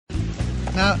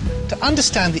Now, to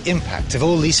understand the impact of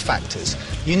all these factors,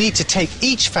 you need to take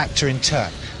each factor in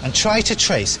turn and try to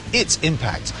trace its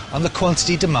impact on the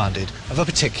quantity demanded of a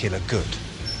particular good.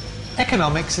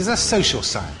 Economics is a social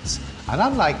science, and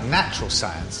unlike natural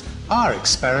science, our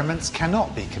experiments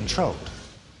cannot be controlled.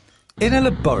 In a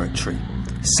laboratory,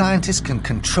 scientists can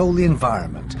control the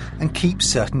environment and keep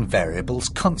certain variables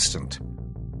constant.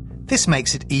 This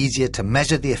makes it easier to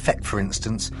measure the effect, for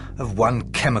instance, of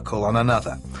one chemical on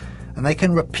another, and they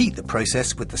can repeat the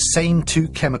process with the same two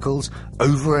chemicals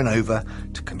over and over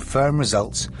to confirm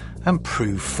results and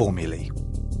prove formulae.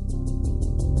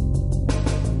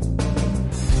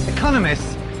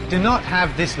 Economists do not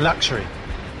have this luxury.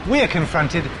 We are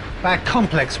confronted by a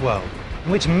complex world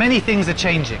in which many things are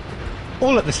changing,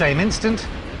 all at the same instant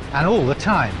and all the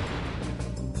time.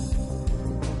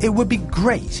 It would be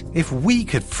great if we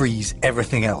could freeze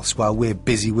everything else while we're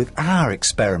busy with our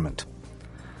experiment.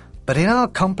 But in our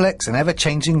complex and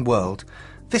ever-changing world,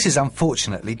 this is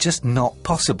unfortunately just not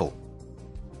possible.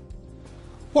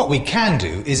 What we can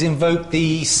do is invoke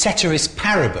the Ceteris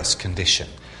Paribus condition,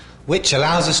 which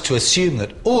allows us to assume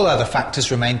that all other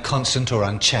factors remain constant or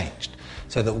unchanged,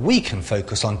 so that we can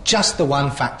focus on just the one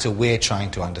factor we're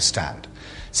trying to understand.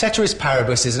 Ceteris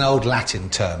Paribus is an old Latin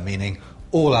term meaning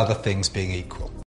all other things being equal.